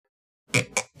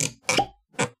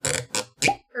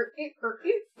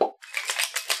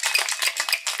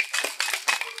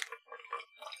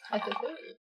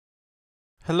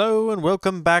Hello and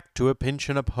welcome back to A Pinch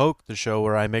and a Poke, the show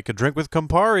where I make a drink with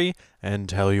Campari and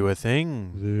tell you a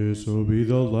thing. This will be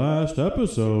the last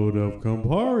episode of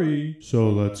Campari, so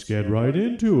let's get right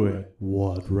into it.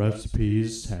 What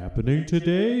recipe's happening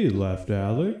today, Left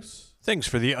Alex? Thanks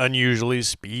for the unusually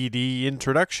speedy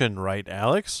introduction, right,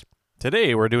 Alex?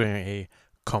 Today we're doing a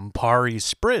Campari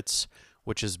Spritz,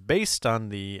 which is based on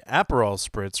the Aperol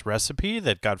Spritz recipe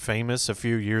that got famous a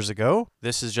few years ago.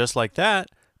 This is just like that,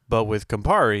 but with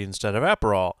Campari instead of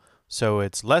Aperol, so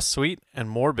it's less sweet and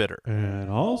more bitter. And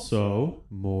also,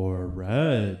 more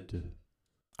red.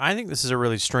 I think this is a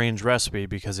really strange recipe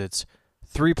because it's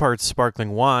 3 parts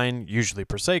sparkling wine, usually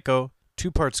Prosecco, 2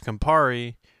 parts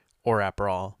Campari or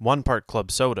Aperol, 1 part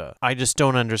club soda. I just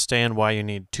don't understand why you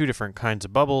need 2 different kinds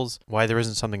of bubbles, why there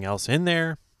isn't something else in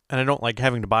there, and I don't like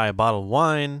having to buy a bottle of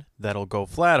wine that'll go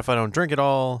flat if I don't drink it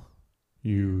all.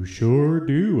 You sure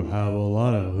do have a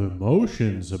lot of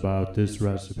emotions about this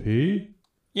recipe.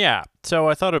 Yeah, so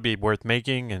I thought it'd be worth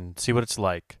making and see what it's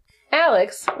like.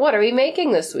 Alex, what are we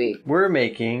making this week? We're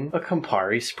making a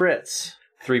Campari Spritz.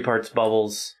 3 parts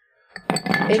bubbles,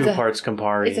 2 parts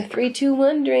Campari. It's a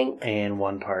 3-2-1 drink. And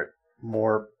 1 part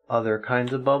more other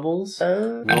kinds of bubbles.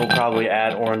 We'll probably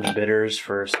add orange bitters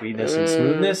for sweetness and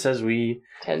smoothness, as we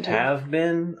have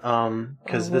been.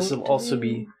 Because this will also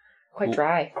be quite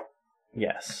dry.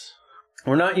 Yes.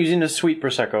 We're not using a sweet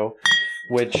Prosecco,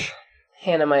 which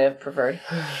Hannah might have preferred.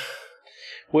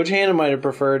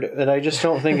 And I just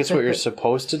don't think it's what you're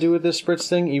supposed to do with this Spritz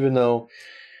thing, even though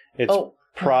it's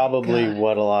probably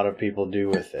what a lot of people do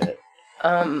with it.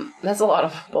 That's a lot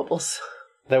of bubbles.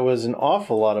 That was an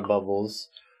awful lot of bubbles.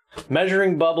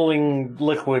 Measuring bubbling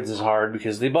liquids is hard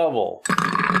because they bubble.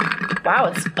 Wow,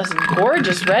 it's a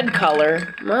gorgeous red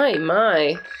color.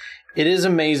 My. It is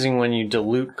amazing when you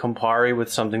dilute Campari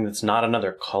with something that's not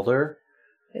another color.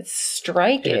 It's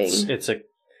striking. It's a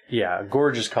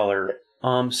gorgeous color.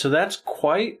 So that's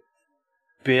quite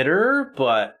bitter,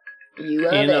 but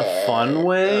in a fun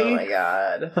way. Oh my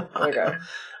god. Okay.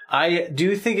 I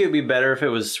do think it would be better if it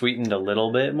was sweetened a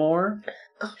little bit more.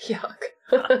 Oh, yuck.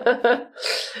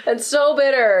 It's so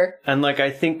bitter. And I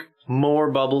think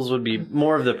more bubbles would be,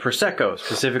 more of the Prosecco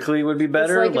specifically would be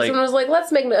better. It's like if someone was like,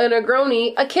 let's make a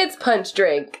Negroni a kid's punch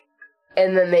drink.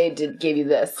 And then they gave you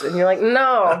this. And you're like,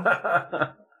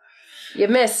 no. You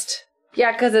missed.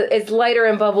 Yeah, because it's lighter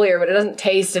and bubblier, but it doesn't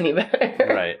taste any better.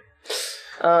 Right.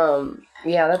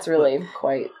 Yeah, that's really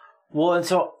quite... Well, and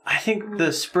so I think the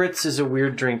Spritz is a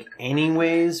weird drink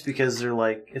anyways, because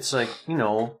they're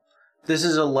this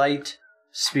is a light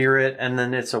spirit and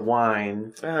then it's a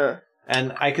wine. Uh-huh.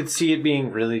 And I could see it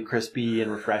being really crispy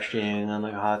and refreshing on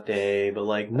a hot day, but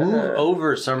move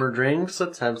over summer drinks,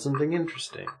 let's have something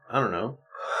interesting. I don't know.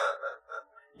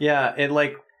 Yeah, it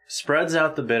spreads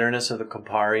out the bitterness of the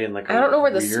Campari in I don't know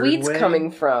where the sweet's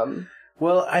coming from.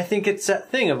 Well, I think it's that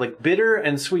thing of bitter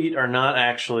and sweet are not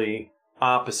actually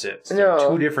opposites. No. They're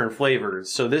 2 different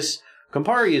flavors. So this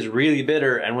Campari is really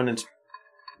bitter, and when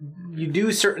you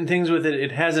do certain things with it,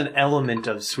 it has an element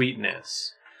of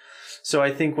sweetness. So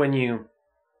I think when you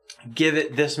give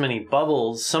it this many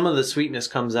bubbles, some of the sweetness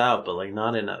comes out, but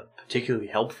not in a particularly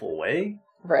helpful way.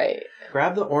 Right.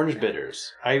 Grab the orange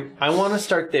bitters. I want to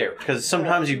start there, because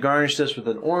sometimes you garnish this with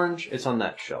an orange. It's on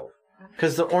that shelf.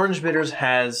 Because the orange bitters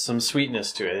has some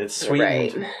sweetness to it. It's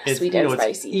sweetened. Right. It's, sweet and spicy.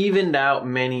 It's evened out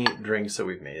many drinks that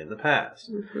we've made in the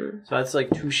past. Mm-hmm. So that's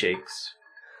 2 shakes.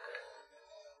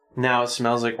 Now it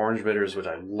smells like orange bitters, which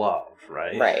I love,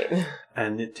 right? Right.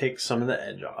 And it takes some of the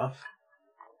edge off.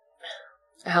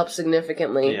 It helps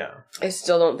significantly. Yeah. I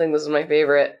still don't think this is my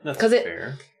favorite. That's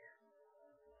fair.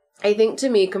 I think to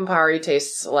me, Campari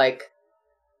tastes like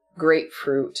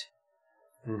grapefruit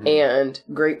and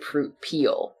grapefruit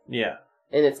peel. Yeah.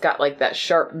 And it's got that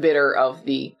sharp bitter of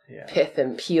the pith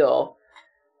and peel.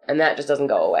 And that just doesn't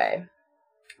go away.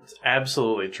 It's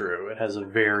absolutely true. It has a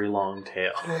very long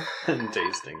tail in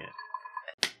tasting it.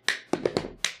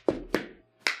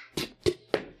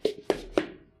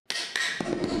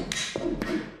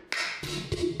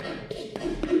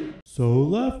 So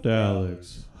Left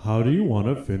Alex, how do you want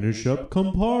to finish up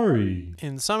Campari?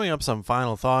 In summing up some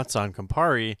final thoughts on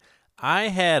Campari, I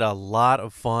had a lot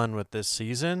of fun with this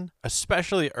season,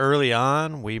 especially early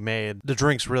on. We made the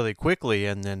drinks really quickly,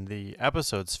 and then the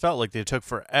episodes felt like they took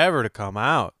forever to come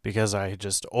out because I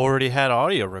just already had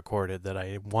audio recorded that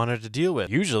I wanted to deal with.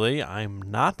 Usually, I'm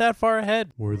not that far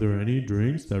ahead. Were there any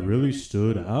drinks that really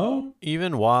stood out?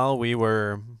 Even while we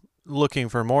were looking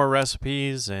for more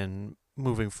recipes and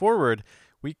moving forward,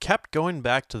 we kept going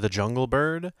back to the Jungle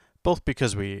Bird, both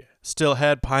because we still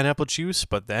had pineapple juice,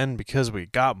 but then because we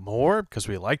got more, because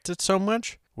we liked it so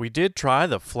much. We did try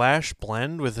the flash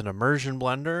blend with an immersion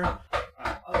blender.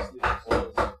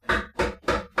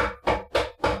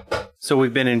 So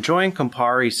we've been enjoying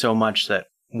Campari so much that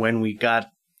when we got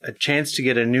a chance to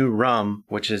get a new rum,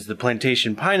 which is the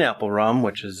plantation pineapple rum,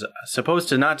 which is supposed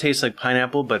to not taste like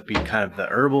pineapple, but be kind of the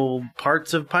herbal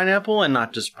parts of pineapple and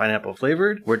not just pineapple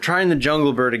flavored. We're trying the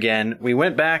Jungle Bird again. We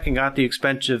went back and got the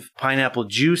expensive pineapple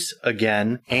juice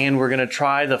again, and we're going to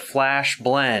try the flash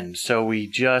blend. So we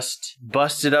just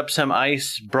busted up some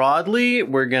ice broadly.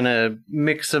 We're going to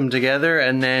mix them together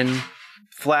and then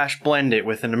flash blend it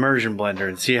with an immersion blender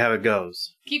and see how it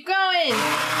goes. Keep going.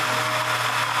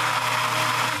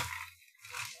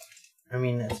 I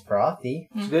mean, it's frothy.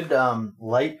 It's good,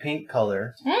 light pink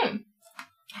color.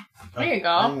 There you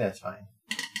go. I think that's fine.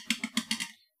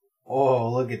 Oh,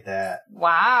 look at that.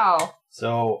 Wow.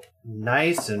 So,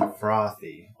 nice and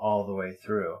frothy all the way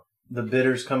through. The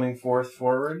bitter's coming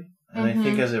forward. And I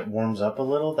think as it warms up a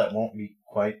little, that won't be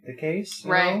quite the case.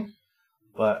 You know?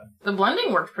 But the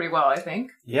blending worked pretty well, I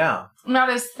think. Yeah. Not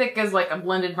as thick as like a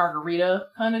blended margarita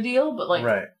kind of deal, but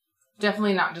like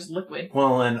definitely not just liquid.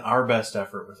 Well, and our best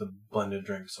effort with a blended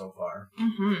drink so far.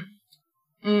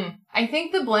 I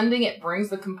think the blending, it brings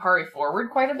the Campari forward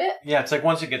quite a bit. Yeah, it's like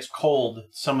once it gets cold,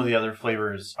 some of the other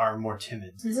flavors are more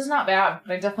timid. This is not bad,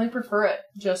 but I definitely prefer it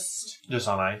just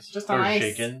on ice. Just on ice.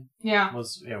 Shaken. Yeah. We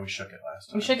shook it last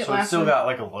time. We shook it so last it's still time. got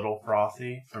like a little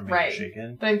frothy from being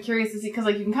shaken. But I'm curious to see, because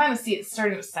like you can kind of see it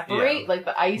starting to separate, like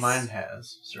the ice. Mine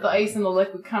has. Certainly. The ice and the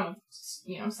liquid kind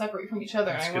of, separate from each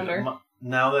other. That's and I wonder.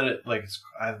 Now that it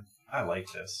I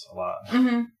like this a lot.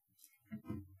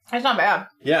 It's not bad.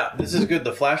 Yeah, this is good.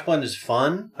 The flash blend is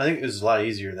fun. I think this is a lot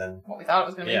easier than what we thought it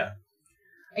was going to be. Yeah.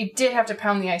 I did have to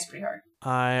pound the ice pretty hard.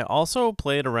 I also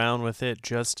played around with it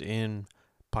just in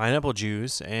pineapple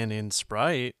juice and in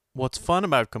Sprite. What's fun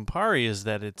about Campari is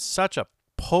that it's such a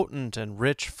potent and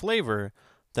rich flavor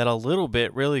that a little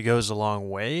bit really goes a long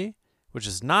way, which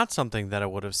is not something that I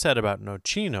would have said about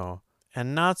Nocino,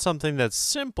 and not something that's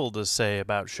simple to say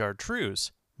about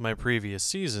Chartreuse, my previous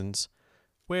seasons,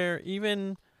 where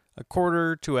even a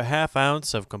quarter to a half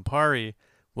ounce of Campari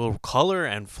will color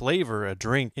and flavor a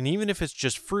drink, and even if it's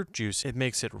just fruit juice, it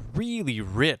makes it really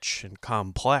rich and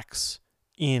complex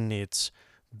in its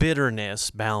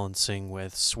bitterness balancing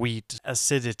with sweet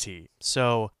acidity.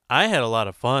 So I had a lot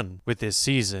of fun with this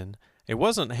season. It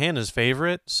wasn't Hannah's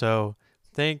favorite, so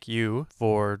thank you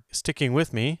for sticking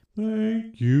with me.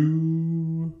 Thank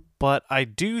you. But I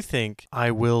do think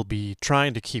I will be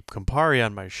trying to keep Campari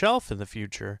on my shelf in the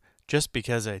future, just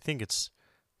because I think it's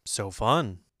so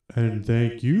fun. And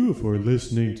thank you for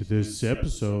listening to this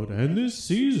episode and this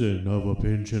season of A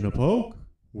Pinch and a Poke.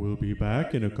 We'll be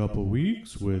back in a couple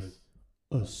weeks with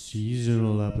a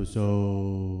seasonal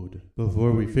episode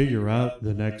before we figure out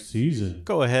the next season.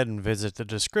 Go ahead and visit the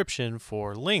description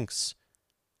for links.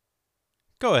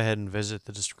 Go ahead and visit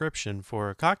the description for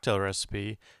a cocktail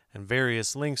recipe and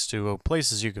various links to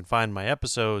places you can find my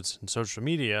episodes and social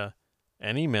media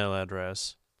and email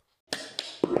address.